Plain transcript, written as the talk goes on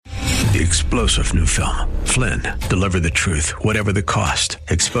The explosive new film, Flynn, deliver the truth, whatever the cost,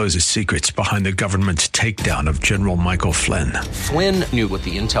 exposes secrets behind the government's takedown of General Michael Flynn. Flynn knew what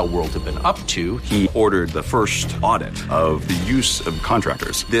the intel world had been up to. He ordered the first audit of the use of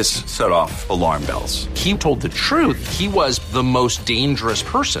contractors. This set off alarm bells. He told the truth. He was the most dangerous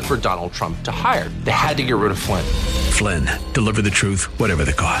person for Donald Trump to hire. They had to get rid of Flynn. Flynn, deliver the truth, whatever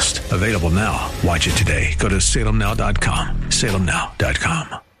the cost. Available now. Watch it today. Go to salemnow.com.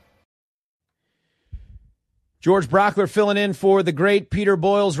 salemnow.com. George Brockler filling in for the great Peter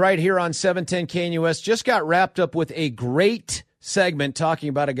Boyles right here on 710 KNUS. Just got wrapped up with a great segment talking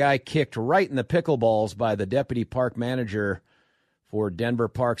about a guy kicked right in the pickleballs by the deputy park manager for Denver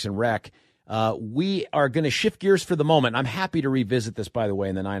Parks and Rec. We are going to shift gears for the moment. I'm happy to revisit this, by the way,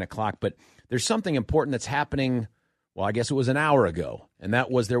 in the 9 o'clock, but there's something important that's happening. Well, I guess it was an hour ago, and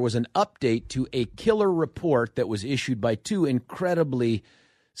that was there was an update to a killer report that was issued by two incredibly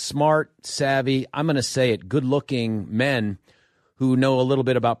smart, savvy, I'm going to say it, good-looking men who know a little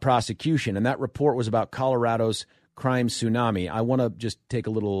bit about prosecution. And that report was about Colorado's crime tsunami. I want to just take a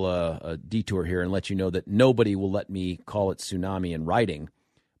little detour here and let you know that nobody will let me call it tsunami in writing,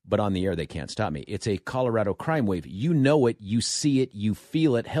 but on the air they can't stop me. It's a Colorado crime wave. You know it, you see it, you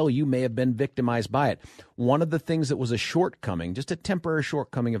feel it. Hell, you may have been victimized by it. One of the things that was a shortcoming, just a temporary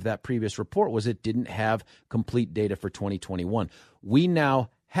shortcoming of that previous report, was it didn't have complete data for 2021. We now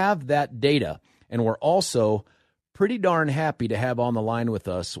have that data, and we're also pretty darn happy to have on the line with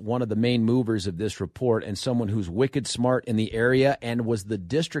us one of the main movers of this report and someone who's wicked smart in the area and was the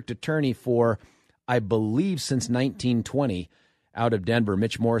district attorney for, I believe, since 1920 out of Denver,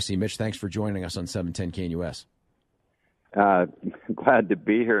 Mitch Morrissey. Mitch, thanks for joining us on 710 KNUS. Glad to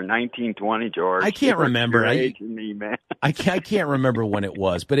be here. 1920, George. I can't remember. I can't remember when it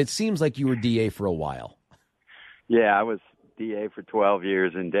was, but it seems like you were DA for a while. Yeah, I was DA for 12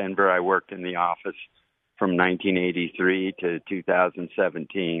 years in Denver. I worked in the office from 1983 to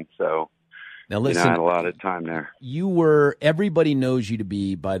 2017. So now listen, I had a lot of time there. Everybody knows you to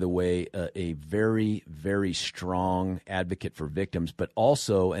be, by the way, a very, very strong advocate for victims, but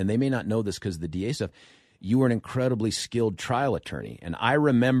also, and they may not know this because of the DA stuff, you were an incredibly skilled trial attorney. And I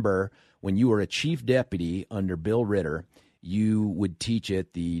remember when you were a chief deputy under Bill Ritter, you would teach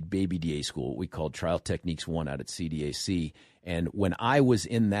at the baby DA school, what we called Trial Techniques 1 out at CDAC. And when I was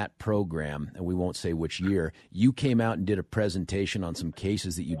in that program, and we won't say which year, you came out and did a presentation on some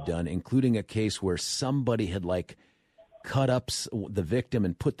cases that you'd done, including a case where somebody had cut up the victim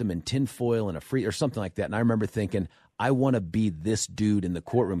and put them in tinfoil and a free or something like that. And I remember thinking, I want to be this dude in the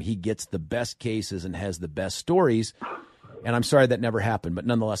courtroom. He gets the best cases and has the best stories. And I'm sorry that never happened. But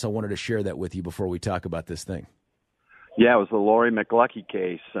nonetheless, I wanted to share that with you before we talk about this thing. Yeah, it was the Lori McLucky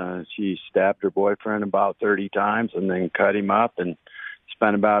case. She stabbed her boyfriend about 30 times and then cut him up and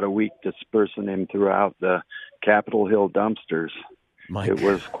spent about a week dispersing him throughout the Capitol Hill dumpsters. It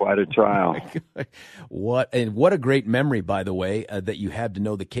was quite a trial. What a great memory, by the way, that you had to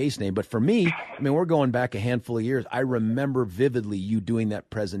know the case name. But for me, I mean, we're going back a handful of years. I remember vividly you doing that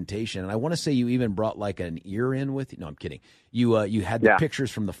presentation. And I want to say you even brought an ear in with you. No, I'm kidding. You had the pictures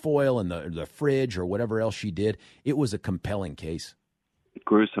from the foil and the fridge or whatever else she did. It was a compelling case.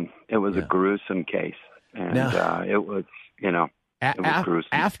 Gruesome. It was a gruesome case. And it was,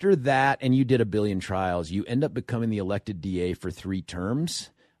 After that, and you did a billion trials, you end up becoming the elected DA for 3 terms,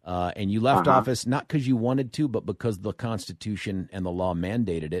 and you left office not because you wanted to, but because the Constitution and the law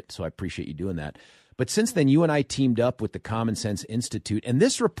mandated it, so I appreciate you doing that. But since then, you and I teamed up with the Common Sense Institute, and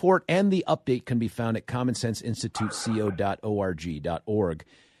this report and the update can be found at commonsenseinstituteco.org,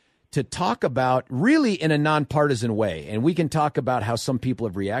 to talk about, really in a nonpartisan way, and we can talk about how some people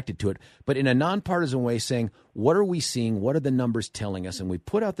have reacted to it, but in a nonpartisan way saying, what are we seeing? What are the numbers telling us? And we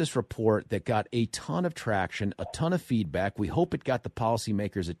put out this report that got a ton of traction, a ton of feedback. We hope it got the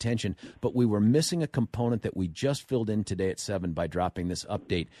policymakers' attention, but we were missing a component that we just filled in today at 7 by dropping this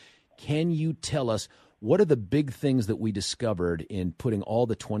update. Can you tell us what are the big things that we discovered in putting all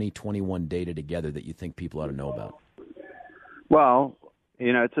the 2021 data together that you think people ought to know about? Well,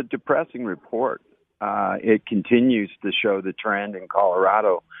 it's a depressing report. It continues to show the trend in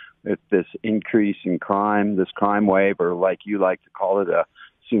Colorado with this increase in crime, this crime wave, or like you like to call it, a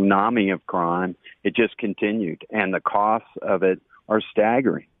tsunami of crime. It just continued, and the costs of it are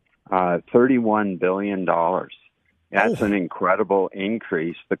staggering. $31 billion. That's an incredible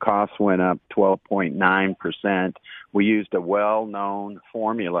increase. The cost went up 12.9%. We used a well-known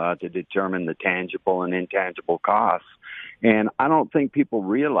formula to determine the tangible and intangible costs. And I don't think people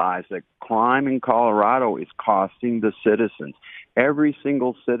realize that crime in Colorado is costing the citizens, every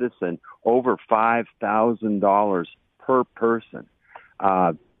single citizen, over $5,000 per person.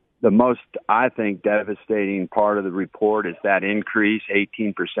 the most, I think, devastating part of the report is that increase,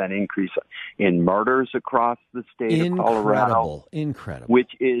 18% increase in murders across the state of Colorado. Incredible.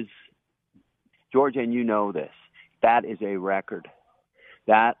 Which is, George, and you know this, that is a record.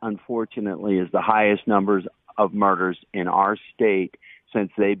 That, unfortunately, is the highest numbers of murders in our state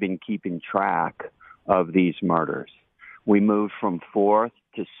since they've been keeping track of these murders. We moved from fourth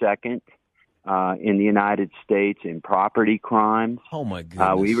to second in the United States in property crimes. Oh, my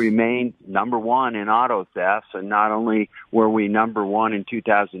goodness. We remained number one in auto thefts, and not only were we number one in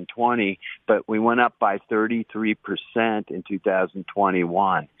 2020, but we went up by 33% in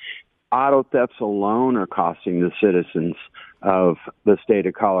 2021. Auto thefts alone are costing the citizens of the state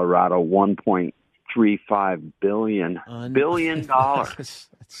of Colorado $1.35 billion. That's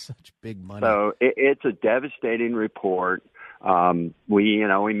such big money. So it's a devastating report.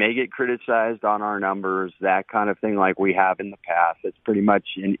 We may get criticized on our numbers, that kind of thing, like we have in the past. It's pretty much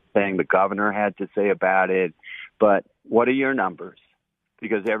anything the governor had to say about it. But what are your numbers?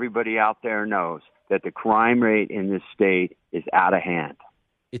 Because everybody out there knows that the crime rate in this state is out of hand.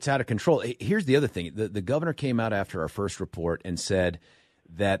 It's out of control. Here's the other thing. The governor came out after our first report and said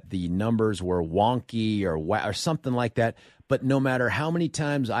that the numbers were wonky or something like that. But no matter how many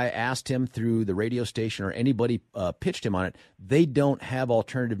times I asked him through the radio station or anybody pitched him on it, they don't have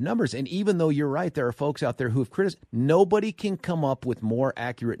alternative numbers. And even though you're right, there are folks out there who have criticized, nobody can come up with more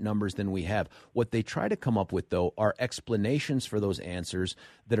accurate numbers than we have. What they try to come up with, though, are explanations for those answers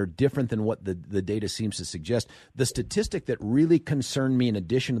that are different than what the data seems to suggest. The statistic that really concerned me, in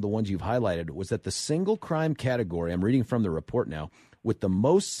addition to the ones you've highlighted, was that the single crime category, I'm reading from the report now, with the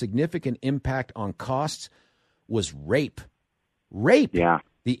most significant impact on costs was rape. Rape. Yeah.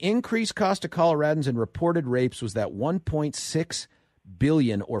 The increased cost to Coloradans in reported rapes was that $1.6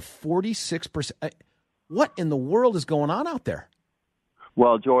 billion or 46%. What in the world is going on out there?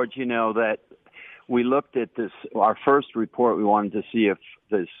 Well, George, you know that we looked at this, our first report, we wanted to see if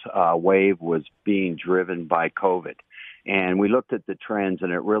this wave was being driven by COVID. And we looked at the trends,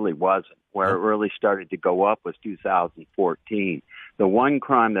 and it really wasn't. Where it really started to go up was 2014. The one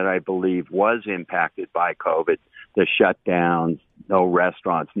crime that I believe was impacted by COVID, the shutdowns, no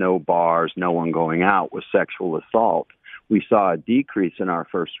restaurants, no bars, no one going out, was sexual assault. We saw a decrease in our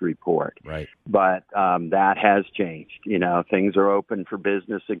first report. Right. But that has changed. You know, things are open for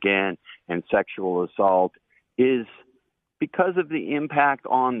business again, and sexual assault is, because of the impact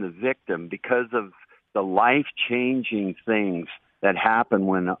on the victim, because of the life-changing things that happen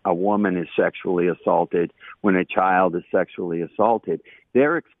when a woman is sexually assaulted, when a child is sexually assaulted,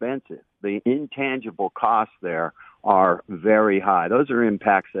 they're expensive. The intangible costs there are very high. Those are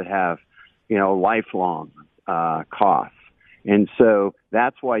impacts that have, lifelong costs. And so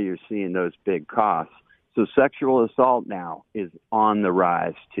that's why you're seeing those big costs. So sexual assault now is on the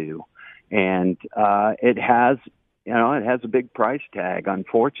rise too. And it has a big price tag,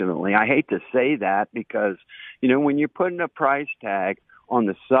 unfortunately. I hate to say that because, when you're putting a price tag on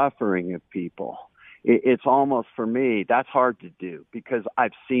the suffering of people, it's almost, for me, that's hard to do because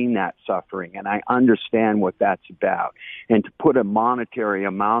I've seen that suffering and I understand what that's about. And to put a monetary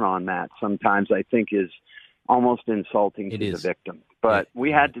amount on that sometimes I think is almost insulting to the victim. But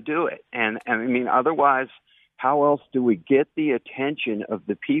we had to do it. And I mean, otherwise, how else do we get the attention of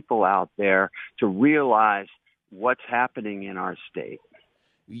the people out there to realize what's happening in our state?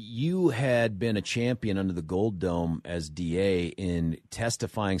 You had been a champion under the Gold Dome as DA in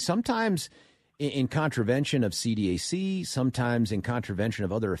testifying, sometimes in contravention of CDAC, sometimes in contravention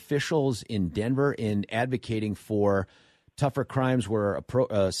of other officials in Denver, in advocating for tougher crimes where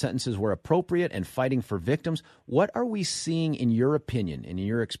sentences were appropriate and fighting for victims. What are we seeing, in your opinion, in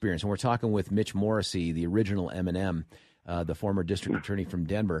your experience? And we're talking with Mitch Morrissey, the original M&M, the former district attorney from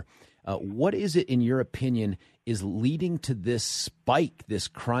Denver. What is it, in your opinion, is leading to this spike, this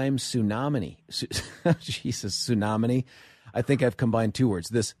crime tsunami? Jesus, tsunami. I think I've combined two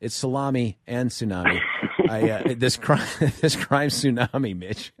words. It's salami and tsunami. This crime tsunami,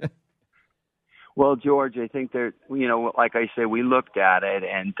 Mitch. Well, George, I think there, like I say, we looked at it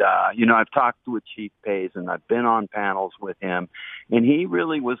and, I've talked with Chief Pays and I've been on panels with him, and he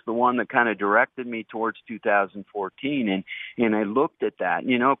really was the one that kind of directed me towards 2014. And I looked at that.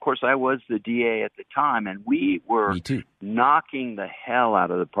 Of course, I was the DA at the time, and we were knocking the hell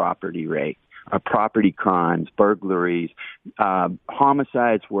out of the property rate. Property crimes, burglaries,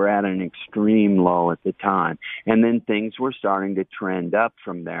 homicides were at an extreme low at the time. And then things were starting to trend up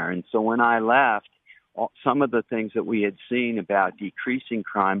from there. And so when I left, some of the things that we had seen about decreasing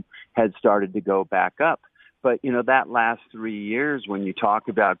crime had started to go back up. But, that last 3 years when you talk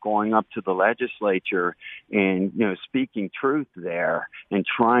about going up to the legislature and, speaking truth there and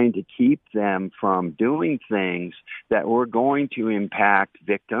trying to keep them from doing things that were going to impact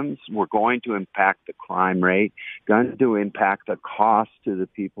victims, were going to impact the crime rate, going to impact the cost to the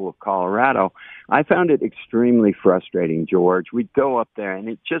people of Colorado, I found it extremely frustrating, George. We'd go up there and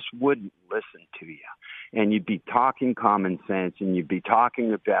it just wouldn't listen to you. And you'd be talking common sense and you'd be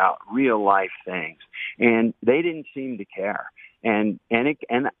talking about real life things. And they didn't seem to care. And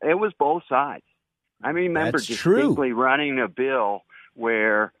it was both sides. I remember distinctly running a bill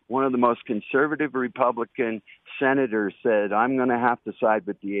where one of the most conservative Republican senators said, I'm going to have to side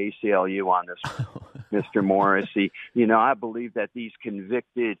with the ACLU on this, Mr. Morrissey. I believe that these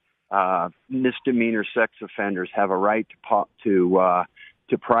convicted misdemeanor sex offenders have a right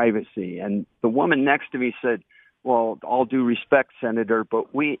to privacy. And the woman next to me said, well, all due respect, Senator, but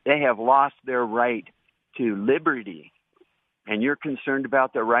they have lost their right to liberty. And you're concerned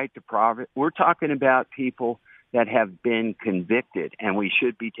about their right to privacy. We're talking about people that have been convicted, and we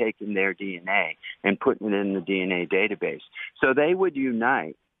should be taking their DNA and putting it in the DNA database. So they would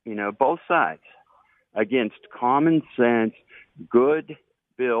unite, both sides, against common sense, good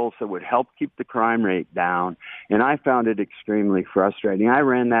bills that would help keep the crime rate down, and I found it extremely frustrating. I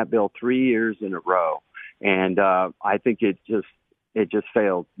ran that bill 3 years in a row, and I think it just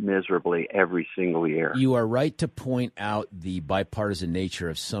failed miserably every single year. You are right to point out the bipartisan nature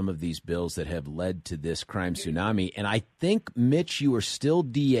of some of these bills that have led to this crime tsunami, and I think, Mitch, you were still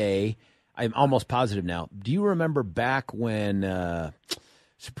DA. I'm almost positive now. Do you remember back when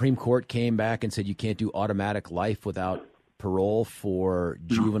Supreme Court came back and said you can't do automatic life without parole for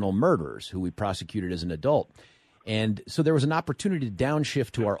juvenile murderers who we prosecuted as an adult? And so there was an opportunity to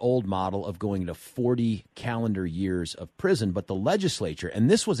downshift to our old model of going to 40 calendar years of prison. But the legislature, and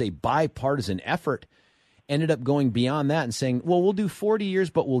this was a bipartisan effort, ended up going beyond that and saying, well, we'll do 40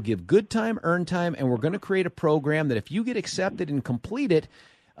 years, but we'll give good time, earned time, and we're going to create a program that if you get accepted and complete it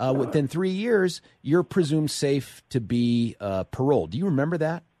within 3 years, you're presumed safe to be paroled. Do you remember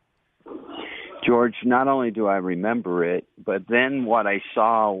that? George, not only do I remember it, but then what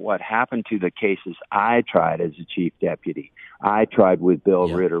happened to the cases I tried as a chief deputy. I tried with Bill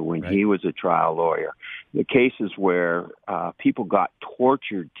Ritter when he was a trial lawyer. The cases where people got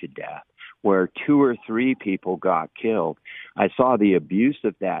tortured to death, where 2 or 3 people got killed. I saw the abuse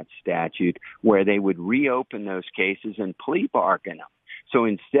of that statute where they would reopen those cases and plea bargain them. So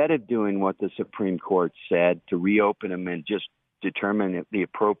instead of doing what the Supreme Court said, to reopen them and just determine the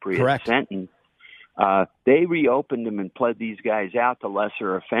appropriate sentence, they reopened them and pled these guys out to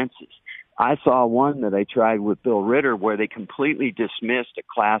lesser offenses. I saw one that I tried with Bill Ritter where they completely dismissed a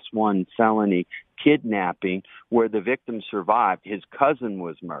Class 1 felony kidnapping where the victim survived. His cousin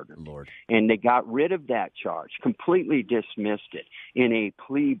was murdered. Lord. And they got rid of that charge, completely dismissed it in a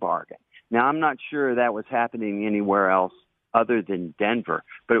plea bargain. Now, I'm not sure that was happening anywhere else other than Denver,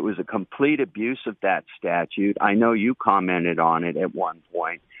 but it was a complete abuse of that statute. I know you commented on it at one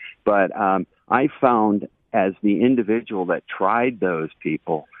point, but I found as the individual that tried those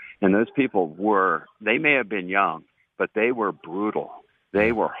people, and those people they may have been young, but they were brutal.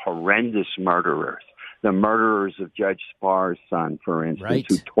 They were horrendous murderers. The murderers of Judge Sparr's son, for instance,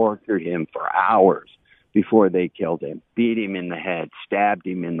 who tortured him for hours before they killed him, beat him in the head, stabbed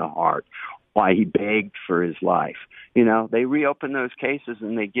him in the heart, why he begged for his life. They reopen those cases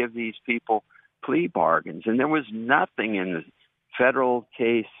and they give these people plea bargains. And there was nothing in the federal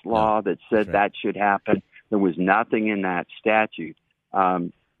case law that said that should happen. There was nothing in that statute.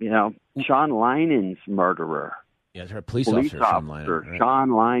 Sean Linen's murderer. Yeah, a police officer Sean Linen. Right.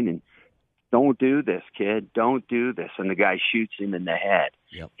 Sean Linen. Don't do this, kid. Don't do this. And the guy shoots him in the head.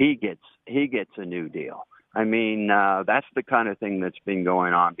 Yep. He gets a new deal. I mean, that's the kind of thing that's been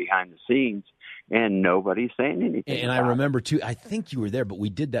going on behind the scenes, and nobody's saying anything. And I remember, too, I think you were there, but we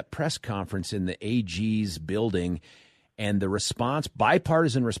did that press conference in the AG's building, and the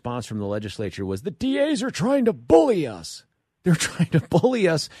bipartisan response from the legislature was, the DAs are trying to bully us. They're trying to bully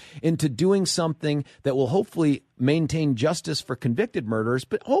us into doing something that will hopefully maintain justice for convicted murderers,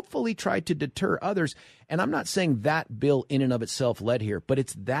 but hopefully try to deter others. And I'm not saying that bill in and of itself led here, but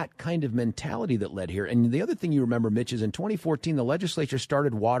it's that kind of mentality that led here. And the other thing you remember, Mitch, is in 2014, the legislature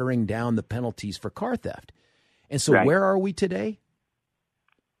started watering down the penalties for car theft. And so where are we today?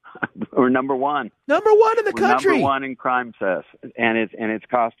 We're number one. Number one in the country. Number one in crime theft, and it's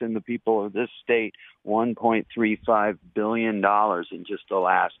costing the people of this state $1.35 billion in just the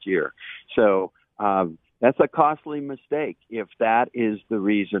last year. So that's a costly mistake if that is the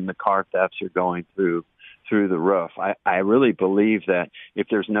reason the car thefts are going through through the roof. I really believe that if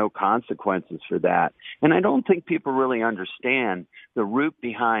there's no consequences for that, and I don't think people really understand the root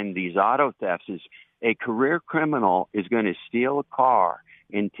behind these auto thefts is a career criminal is going to steal a car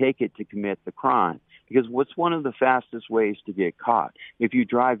and take it to commit the crime. Because what's one of the fastest ways to get caught? If you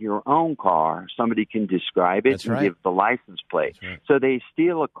drive your own car, somebody can describe it and give the license plate. So they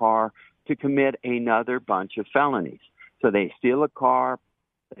steal a car to commit another bunch of felonies. So they steal a car,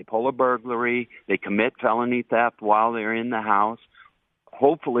 they pull a burglary, they commit felony theft while they're in the house.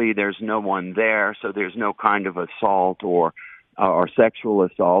 Hopefully there's no one there, so there's no kind of assault or sexual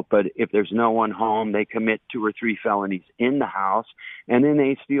assault. But if there's no one home, they commit 2 or 3 felonies in the house, and then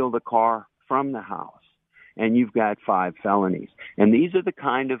they steal the car from the house. And you've got 5 felonies. And these are the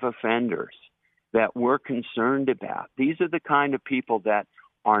kind of offenders that we're concerned about. These are the kind of people that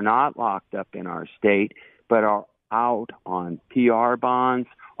are not locked up in our state, but are out on PR bonds,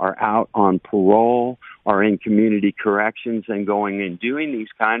 are out on parole, are in community corrections and going and doing these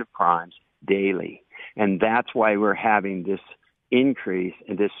kind of crimes daily. And that's why we're having this increase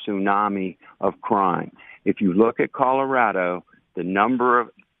in this tsunami of crime. If you look at Colorado, the number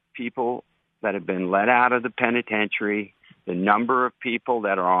of people that have been let out of the penitentiary, the number of people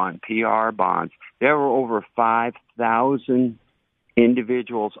that are on PR bonds, there were over 5,000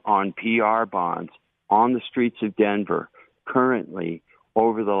 individuals on PR bonds on the streets of Denver currently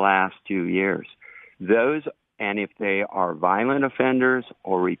over the last 2 years. Those, and if they are violent offenders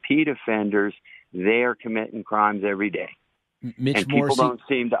or repeat offenders, they are committing crimes every day. Mitch and people Morrissey, don't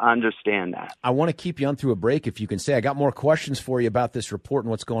seem to understand that. I want to keep you on through a break if you can say. I got more questions for you about this report and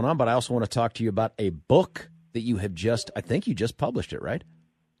what's going on, but I also want to talk to you about a book that you have I think you just published it, right?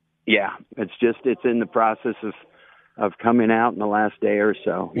 Yeah, it's in the process of coming out in the last day or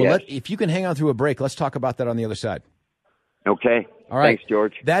so. Well, yes. if you can hang on through a break, let's talk about that on the other side. Okay. All right. Thanks,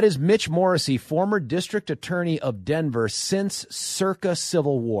 George. That is Mitch Morrissey, former district attorney of Denver since circa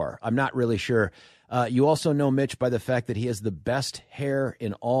Civil War. I'm not really sure. You also know Mitch by the fact that he has the best hair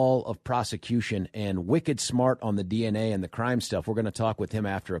in all of prosecution and wicked smart on the DNA and the crime stuff. We're going to talk with him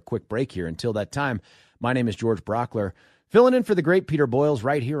after a quick break here. Until that time, my name is George Brockler, filling in for the great Peter Boyles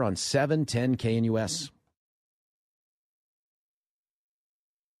right here on 710 KNUS.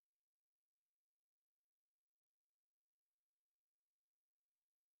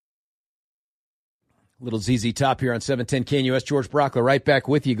 Little ZZ Top here on 710 KNUS. George Brockler right back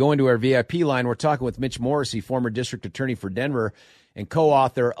with you. Going to our VIP line, we're talking with Mitch Morrissey, former district attorney for Denver and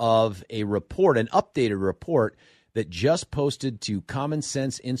co-author of a report, an updated report that just posted to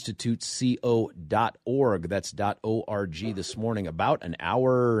commonsenseinstituteco.org. That's .org this morning, about an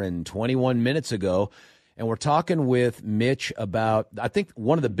hour and 21 minutes ago. And we're talking with Mitch about, I think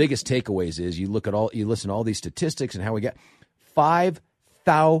one of the biggest takeaways is you listen to all these statistics and how we got $5,000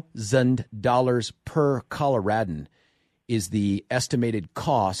 per Coloradan is the estimated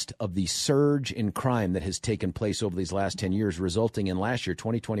cost of the surge in crime that has taken place over these last 10 years, resulting in last year,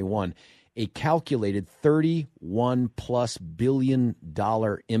 2021, a calculated $31+ billion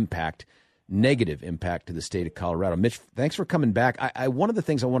impact, negative impact to the state of Colorado. Mitch, thanks for coming back. One of the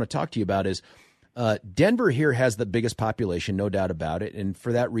things I want to talk to you about is Denver here has the biggest population, no doubt about it, and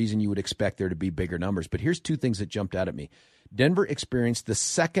for that reason you would expect there to be bigger numbers. But here's 2 things that jumped out at me. Denver experienced the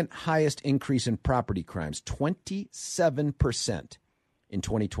second highest increase in property crimes, 27% in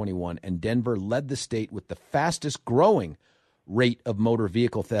 2021, and Denver led the state with the fastest growing rate of motor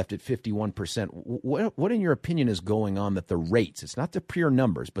vehicle theft at 51%. What in your opinion is going on that the rates, it's not the pure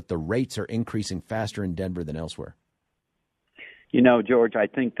numbers, but the rates are increasing faster in Denver than elsewhere? You know, George, I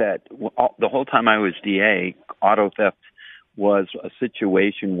think that the whole time I was DA, auto theft was a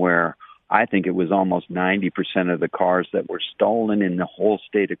situation where I think it was almost 90% of the cars that were stolen in the whole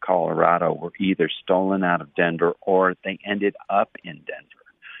state of Colorado were either stolen out of Denver or they ended up in Denver.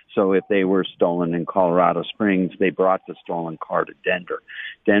 So if they were stolen in Colorado Springs, they brought the stolen car to Denver.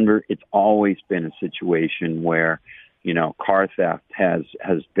 Denver, it's always been a situation where, you know, car theft has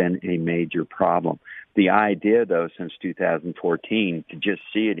been a major problem. The idea, though, since 2014, to just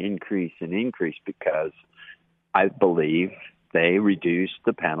see it increase and increase because I believe they reduced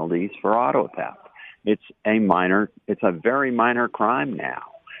the penalties for auto theft. It's a very minor crime now.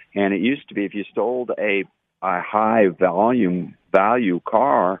 And it used to be if you stole a high value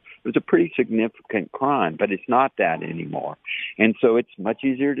car, it was a pretty significant crime, but it's not that anymore. And so it's much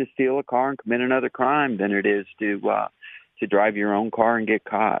easier to steal a car and commit another crime than it is to drive your own car and get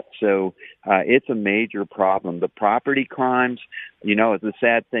caught. So it's a major problem. The property crimes, you know, the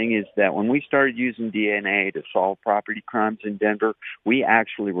sad thing is that when we started using DNA to solve property crimes in Denver, we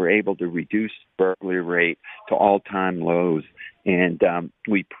actually were able to reduce the burglary rate to all-time lows And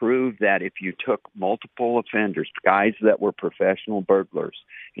we proved that if you took multiple offenders, guys that were professional burglars,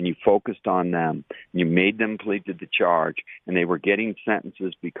 and you focused on them, and you made them plead to the charge, and they were getting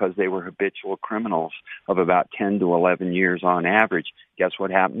sentences because they were habitual criminals of about 10 to 11 years on average, guess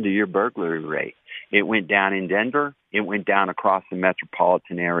what happened to your burglary rate? It went down in Denver. It went down across the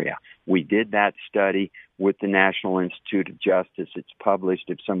metropolitan area. We did that study with the National Institute of Justice. It's published.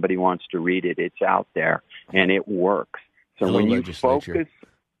 If somebody wants to read it, it's out there, and it works. So when you focus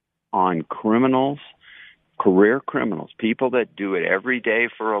on criminals, career criminals, people that do it every day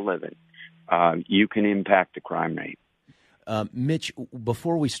for a living, you can impact the crime rate. Mitch,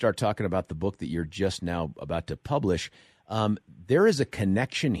 before we start talking about the book that you're just now about to publish, there is a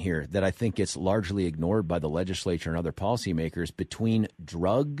connection here that I think gets largely ignored by the legislature and other policymakers between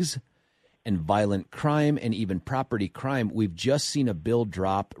drugs and violent crime and even property crime. We've just seen a bill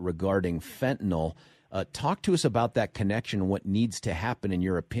drop regarding fentanyl. Talk to us about that connection and what needs to happen, in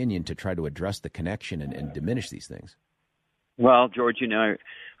your opinion, to try to address the connection and diminish these things. Well, George,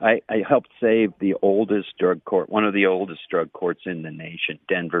 I helped save the oldest drug court, one of the oldest drug courts in the nation,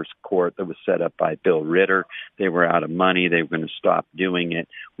 Denver's court, that was set up by Bill Ritter. They were out of money. They were going to stop doing it.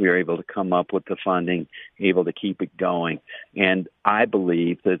 We were able to come up with the funding, able to keep it going. And I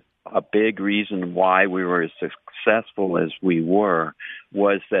believe that a big reason why we were as successful as we were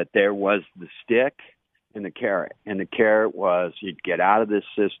was that there was the stick and the carrot. And the carrot was you'd get out of this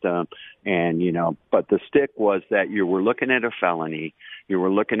system and, but the stick was that you were looking at a felony. You were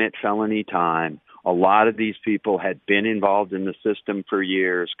looking at felony time. A lot of these people had been involved in the system for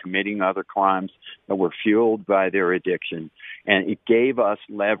years, committing other crimes that were fueled by their addiction. And it gave us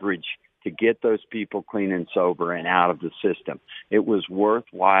leverage to get those people clean and sober and out of the system. It was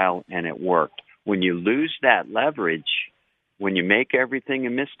worthwhile and it worked. When you lose that leverage, when you make everything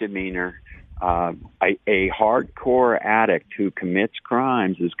a misdemeanor, a hardcore addict who commits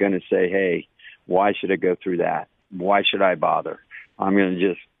crimes is going to say, hey, why should I go through that? Why should I bother? I'm going to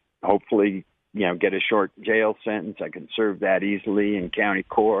just hopefully, get a short jail sentence. I can serve that easily in county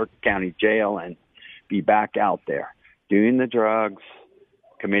court, county jail, and be back out there doing the drugs,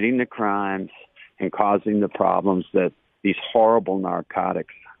 committing the crimes, and causing the problems that these horrible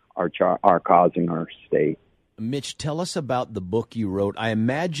narcotics are causing our state. Mitch, tell us about the book you wrote. I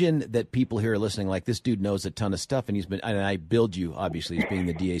imagine that people here are listening like, this dude knows a ton of stuff, and I build you, obviously, as being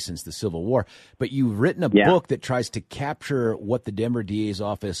the DA since the Civil War, but you've written a book that tries to capture what the Denver DA's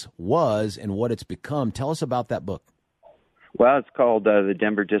office was and what it's become. Tell us about that book. Well, it's called The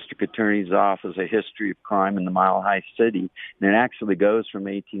Denver District Attorney's Office, A History of Crime in the Mile High City, and it actually goes from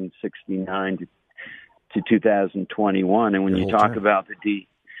 1869 to 2021. And when you talk about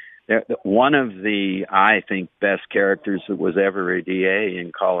one of the, I think, best characters that was ever a DA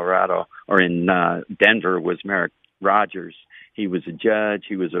in Colorado or in Denver was Merrick Rogers. He was a judge.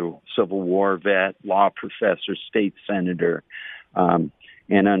 He was a Civil War vet, law professor, state senator. And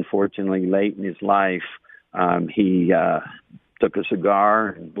unfortunately, late in his life, he took a cigar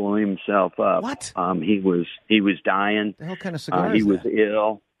and blew himself up. What? He was dying. The hell kind of cigar He is was that?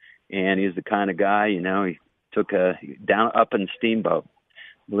 ill, and he's the kind of guy, he took up in Steamboat,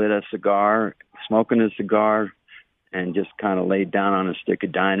 lit a cigar, smoking a cigar, and just kind of laid down on a stick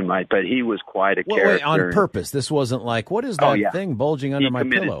of dynamite. But he was quite a character. Wait, on purpose? This wasn't like, what is that thing bulging under my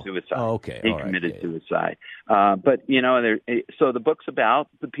pillow? He committed suicide. Oh, okay. He committed suicide. But, so the book's about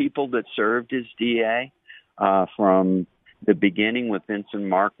the people that served as DA from the beginning with Vincent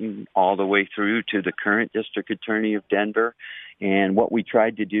Martin all the way through to the current district attorney of Denver. And what we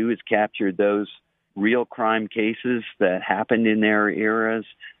tried to do is capture those real crime cases that happened in their eras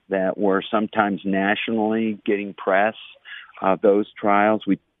that were sometimes nationally getting press, those trials.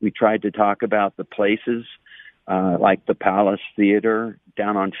 We tried to talk about the places like the Palace Theater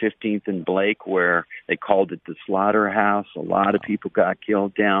down on 15th and Blake, where they called it the slaughterhouse. A lot of people got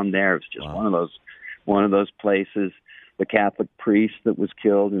killed down there. It was just one of those places. The Catholic priest that was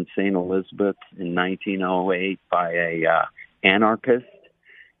killed in St. Elizabeth in 1908 by a anarchist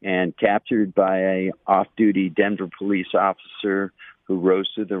and captured by a off-duty Denver police officer who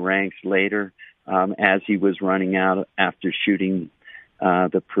rose to the ranks later as he was running out after shooting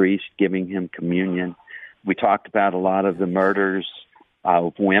the priest, giving him communion. We talked about a lot of the murders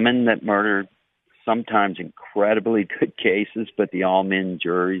of women that murdered, sometimes incredibly good cases, but the all-men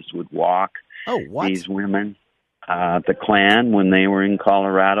juries would walk these women. The Klan, when they were in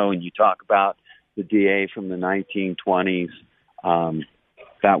Colorado, and you talk about the DA from the 1920s,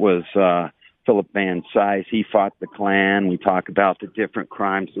 that was Philip Van Cise. He fought the Klan. We talk about the different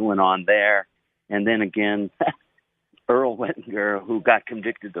crimes that went on there. And then again, Earl Wettinger, who got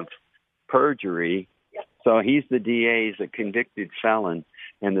convicted of perjury So he's the DA's a convicted felon,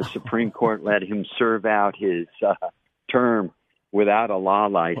 and the Supreme Court let him serve out his term without a law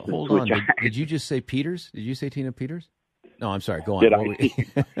license. Well, hold on. Did you just say Peters? Did you say Tina Peters? No, I'm sorry. Go on. Did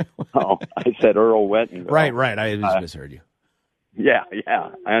I? Oh, I said Earl Wetton. Right. I just misheard you. Yeah,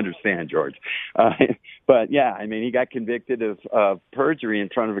 I understand, George. But yeah, I mean, he got convicted of perjury in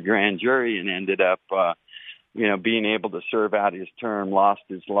front of a grand jury and ended up, being able to serve out his term, lost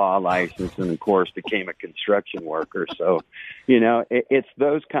his law license, and of course became a construction worker. So, it's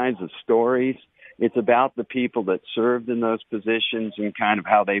those kinds of stories. It's about the people that served in those positions and kind of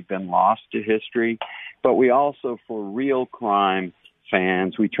how they've been lost to history. But we also, for real crime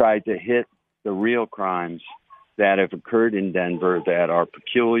fans, we tried to hit the real crimes that have occurred in Denver that are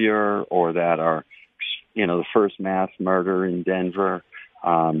peculiar or that are, the first mass murder in Denver,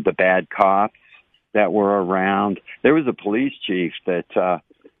 the bad cops that were around. There was a police chief that,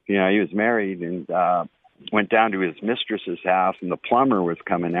 he was married and went down to his mistress's house, and the plumber was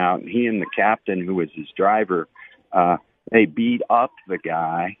coming out, and he and the captain, who was his driver, they beat up the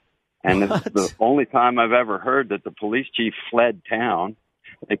guy. And it's the only time I've ever heard that the police chief fled town.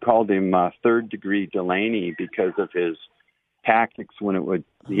 They called him third-degree Delaney because of his tactics when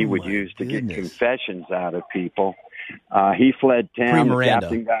he would use to get confessions out of people. He fled town. The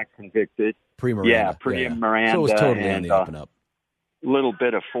captain got convicted. Pre-Miranda. Yeah, pre-Miranda. So it was totally on the open up. Little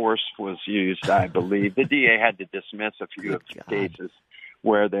bit of force was used, I believe. The DA had to dismiss a few of the cases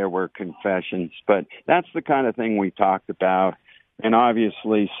where there were confessions. But that's the kind of thing we talked about. And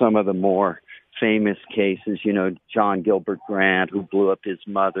obviously some of the more famous cases, John Gilbert Grant, who blew up his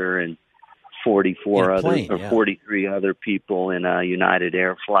mother, and 43 other people in a United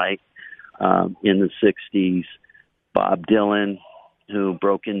Air flight in the 60s. Bob Dylan, who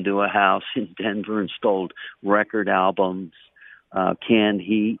broke into a house in Denver and stole record albums. Canned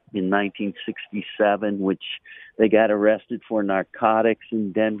Heat in 1967, which they got arrested for narcotics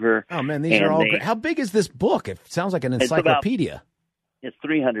in Denver. Oh, man, these are all great. How big is this book? It sounds like an encyclopedia. It's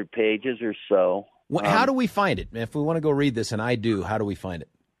 300 pages or so. How do we find it? If we want to go read this, and I do, how do we find it?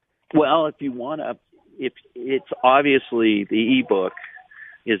 Well, if you want to, if it's obviously the ebook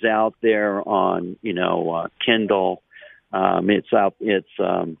is out there on, Kindle. It's out. It's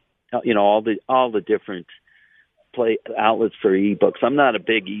all the different outlets for ebooks. I'm not a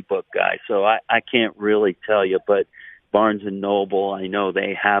big ebook guy, so I can't really tell you. But Barnes and Noble, I know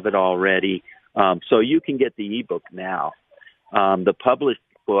they have it already. So you can get the ebook now. The published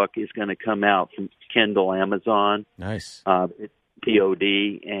book is going to come out from Kindle, Amazon. Nice. It's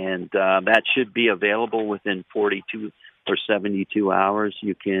POD, and that should be available within 42 or 72 hours.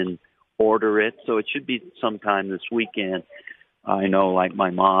 You can order it, so it should be sometime this weekend. I know, like, my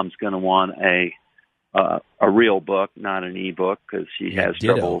mom's going to want a real book, not an ebook, because she has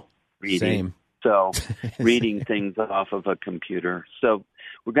trouble reading. Same. So reading things off of a computer. So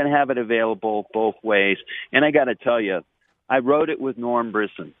we're going to have it available both ways. And I got to tell you, I wrote it with Norm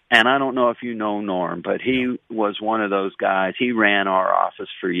Brisson, and I don't know if you know Norm, but he was one of those guys. He ran our office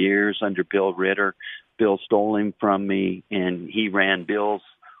for years under Bill Ritter. Bill stole him from me, and he ran Bill's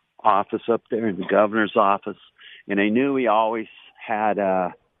office up there in the governor's office. And I knew he always had,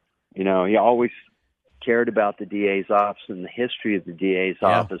 he always cared about the DA's office and the history of the DA's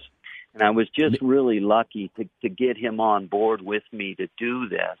office. And I was just really lucky to get him on board with me to do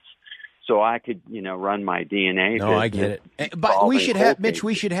this, so I could, run my DNA. No, I get it. But we should have, Mitch,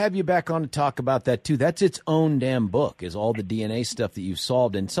 we should have you back on to talk about that too. That's its own damn book, is all the DNA stuff that you've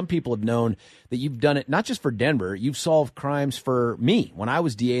solved. And some people have known that you've done it, not just for Denver, you've solved crimes for me. When I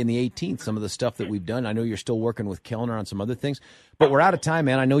was DA in the 18th, some of the stuff that we've done, I know you're still working with Kellner on some other things, but we're out of time,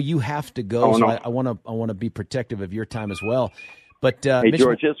 man. I know you have to go, so I want to be protective of your time as well. But hey, Mitch,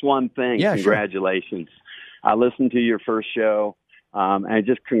 George, just one thing. Yeah, congratulations. Sure. I listened to your first show. And I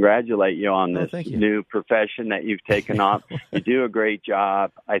just congratulate you on this new profession that you've taken on. You do a great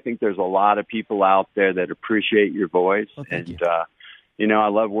job. I think there's a lot of people out there that appreciate your voice. Thank you. I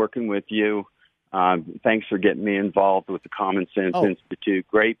love working with you. Thanks for getting me involved with the Common Sense Institute.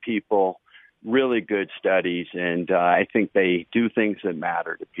 Great people, really good studies, and I think they do things that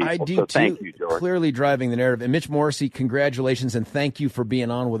matter to people. I do, so too. Thank you, George. Clearly driving the narrative. And Mitch Morrissey, congratulations, and thank you for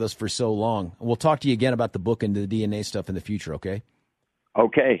being on with us for so long. We'll talk to you again about the book and the DNA stuff in the future, okay?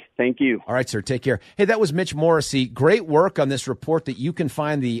 Okay, thank you. All right, sir, take care. Hey, that was Mitch Morrissey. Great work on this report that you can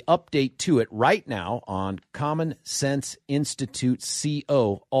find the update to it right now on Common Sense Institute,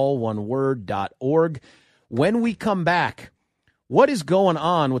 all one word, .org. When we come back, What is going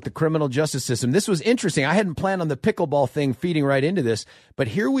on with the criminal justice system? This was interesting. I hadn't planned on the pickleball thing feeding right into this, but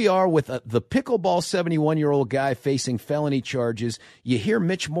here we are with the pickleball 71-year-old guy facing felony charges. You hear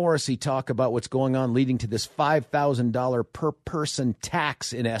Mitch Morrissey talk about what's going on leading to this $5,000 per person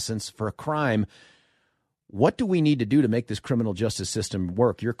tax, in essence, for a crime. What do we need to do to make this criminal justice system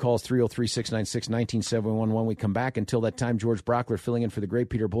work? Your call is 303-696-1971 when we come back. Until that time, George Brockler filling in for the great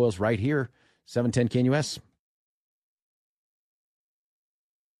Peter Boyles right here, 710 KNUS.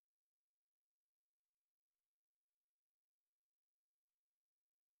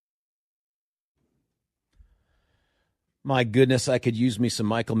 My goodness, I could use me some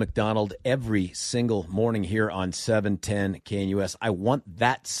Michael McDonald every single morning here on 710 KNUS. I want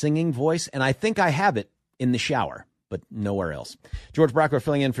that singing voice, and I think I have it in the shower, but nowhere else. George Brockler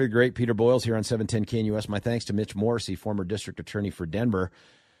filling in for the great Peter Boyles here on 710 KNUS. My thanks to Mitch Morrissey, former district attorney for Denver,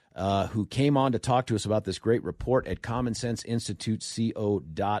 who came on to talk to us about this great report at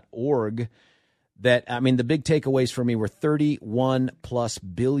commonsenseinstituteco.org. That, I mean, the big takeaways for me were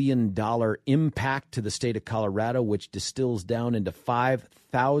 $31+ billion impact to the state of Colorado, which distills down into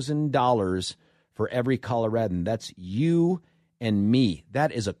 $5,000 for every Coloradan. That's you and me.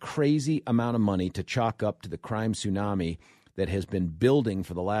 That is a crazy amount of money to chalk up to the crime tsunami that has been building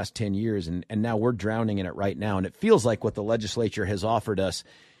for the last 10 years, and now we're drowning in it right now. And it feels like what the legislature has offered us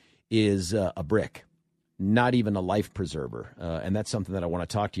is a brick. Not even a life preserver. And that's something that I want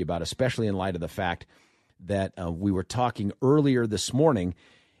to talk to you about, especially in light of the fact that we were talking earlier this morning.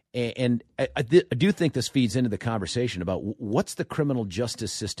 And I do think this feeds into the conversation about what's the criminal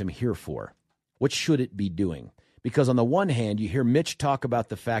justice system here for? What should it be doing? Because on the one hand, you hear Mitch talk about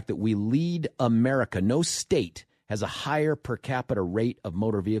the fact that we lead America. No state has a higher per capita rate of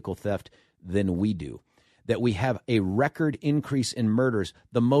motor vehicle theft than we do. That we have a record increase in murders,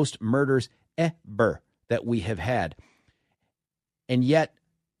 the most murders ever that we have had. And yet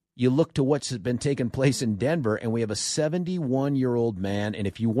you look to what's been taking place in Denver, and we have a 71-year-old man. And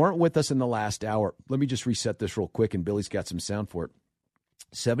if you weren't with us in the last hour, let me just reset this real quick, and Billy's got some sound for it.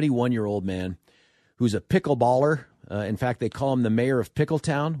 71-year-old man who's a pickleballer. In fact, they call him the mayor of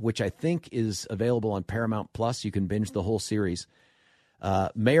Pickletown, which I think is available on Paramount Plus. You can binge the whole series.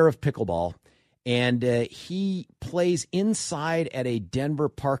 Mayor of Pickleball. And he plays inside at a Denver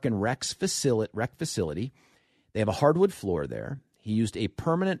Park and Rec facility. They have a hardwood floor there. He used a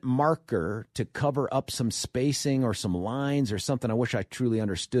permanent marker to cover up some spacing or some lines or something. I wish I truly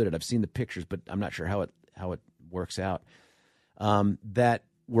understood it. I've seen the pictures, but I'm not sure how it works out. That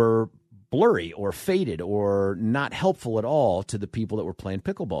were blurry or faded or not helpful at all to the people that were playing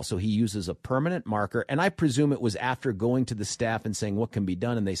pickleball. So he uses a permanent marker, and I presume it was after going to the staff and saying, what can be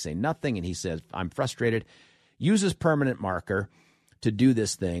done? And they say nothing, and he says, I'm frustrated, uses permanent marker to do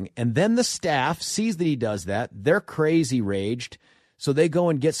this thing. And then the staff sees that he does that. They're crazy raged, so they go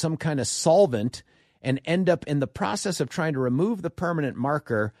and get some kind of solvent and end up in the process of trying to remove the permanent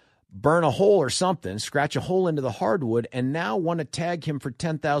marker, burn a hole or something, scratch a hole into the hardwood, and now want to tag him for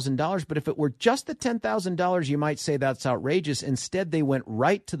 $10,000. But if it were just the $10,000, you might say that's outrageous. Instead, they went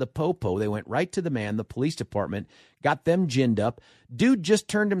right to the popo. They went right to the man, the police department, got them ginned up. Dude just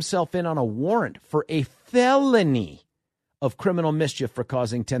turned himself in on a warrant for a felony of criminal mischief for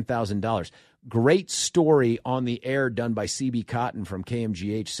causing $10,000. Great story on the air done by CB Cotton from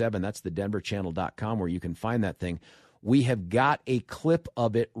KMGH7. That's the denverchannel.com where you can find that thing. We have got a clip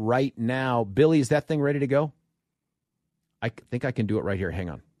of it right now. Billy, is that thing ready to go? I think I can do it right here.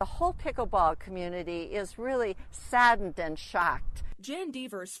 Hang on. The whole pickleball community is really saddened and shocked. Jan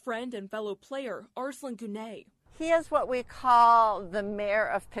Deaver's friend and fellow player, Arslan Gunay. He is what we call the mayor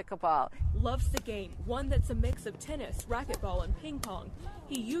of pickleball. Loves the game, one that's a mix of tennis, racquetball, and ping pong.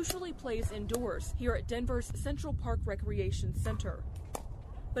 He usually plays indoors here at Denver's Central Park Recreation Center.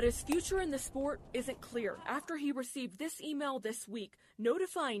 But his future in the sport isn't clear after he received this email this week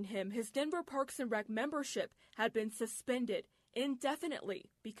notifying him his Denver Parks and Rec membership had been suspended indefinitely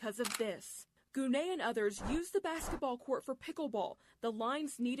because of this. Gunay and others used the basketball court for pickleball. The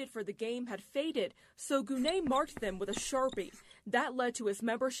lines needed for the game had faded, so Gunay marked them with a Sharpie. That led to his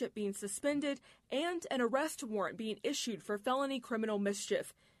membership being suspended and an arrest warrant being issued for felony criminal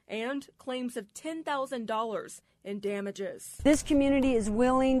mischief and claims of $10,000 in damages. This community is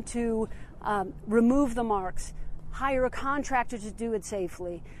willing to remove the marks, hire a contractor to do it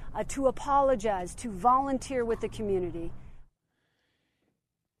safely, to apologize, to volunteer with the community.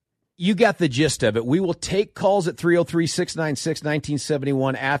 You got the gist of it. We will take calls at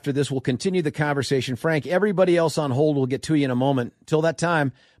 303-696-1971 after this. We'll continue the conversation. Frank, everybody else on hold will get to you in a moment. Till that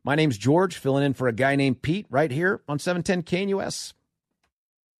time, my name's George, filling in for a guy named Pete right here on 710 KNUS.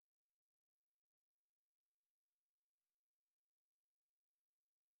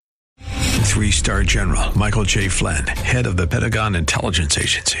 3-star general Michael J. Flynn, head of the Pentagon Intelligence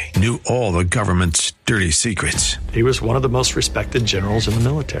Agency, knew all the government's dirty secrets. He was one of the most respected generals in the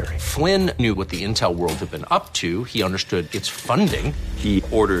military. Flynn knew what the intel world had been up to. He understood its funding. He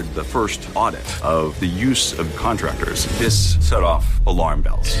ordered the first audit of the use of contractors. This set off alarm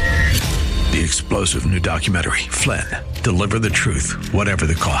bells. The explosive new documentary, Flynn, Deliver the Truth, Whatever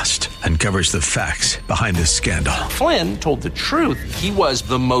the Cost, uncovers the facts behind this scandal. Flynn told the truth. He was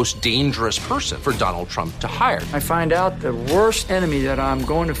the most dangerous person for Donald Trump to hire. I find out the worst enemy that I'm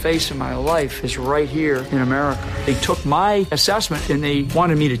going to face in my life is right here in America. They took my assessment and they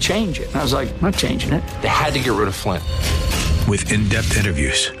wanted me to change it. And I was like, I'm not changing it. They had to get rid of Flynn. With in-depth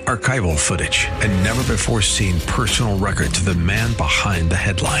interviews, archival footage, and never-before-seen personal records of the man behind the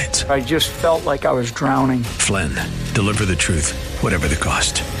headlines. I just felt like I was drowning. Flynn, Deliver the Truth, Whatever the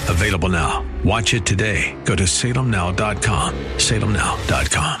Cost. Available now. Watch it today. Go to salemnow.com.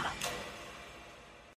 salemnow.com.